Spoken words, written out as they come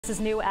This is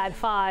new at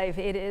 5.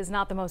 It is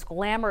not the most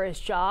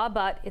glamorous job,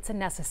 but it's a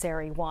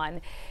necessary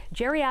one.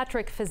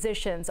 Geriatric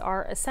physicians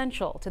are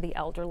essential to the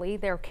elderly,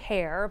 their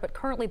care, but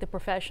currently the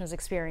profession is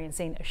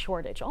experiencing a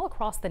shortage all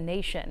across the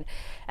nation.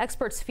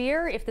 Experts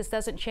fear if this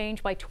doesn't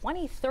change by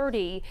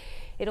 2030,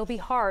 it'll be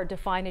hard to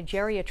find a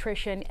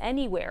geriatrician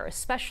anywhere,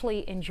 especially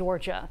in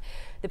Georgia.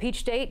 The Peach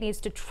State needs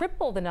to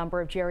triple the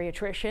number of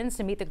geriatricians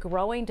to meet the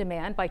growing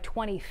demand by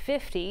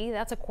 2050.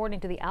 That's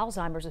according to the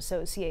Alzheimer's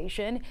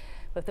Association.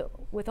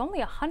 With only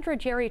 100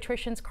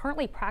 geriatricians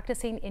currently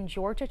practicing in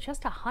Georgia,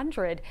 just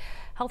 100,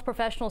 health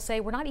professionals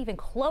say we're not even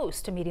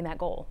close to meeting that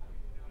goal.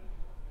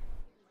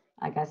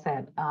 Like I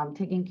said,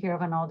 taking care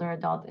of an older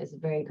adult is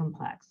very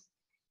complex.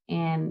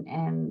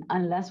 And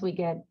unless we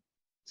get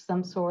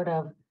some sort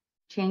of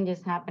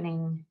changes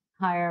happening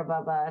higher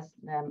above us,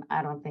 then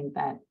I don't think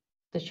that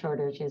the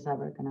shortage is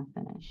ever going to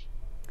finish.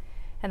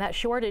 And that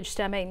shortage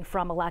stemming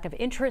from a lack of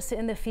interest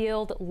in the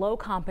field, low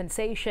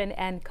compensation,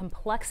 and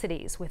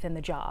complexities within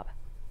the job.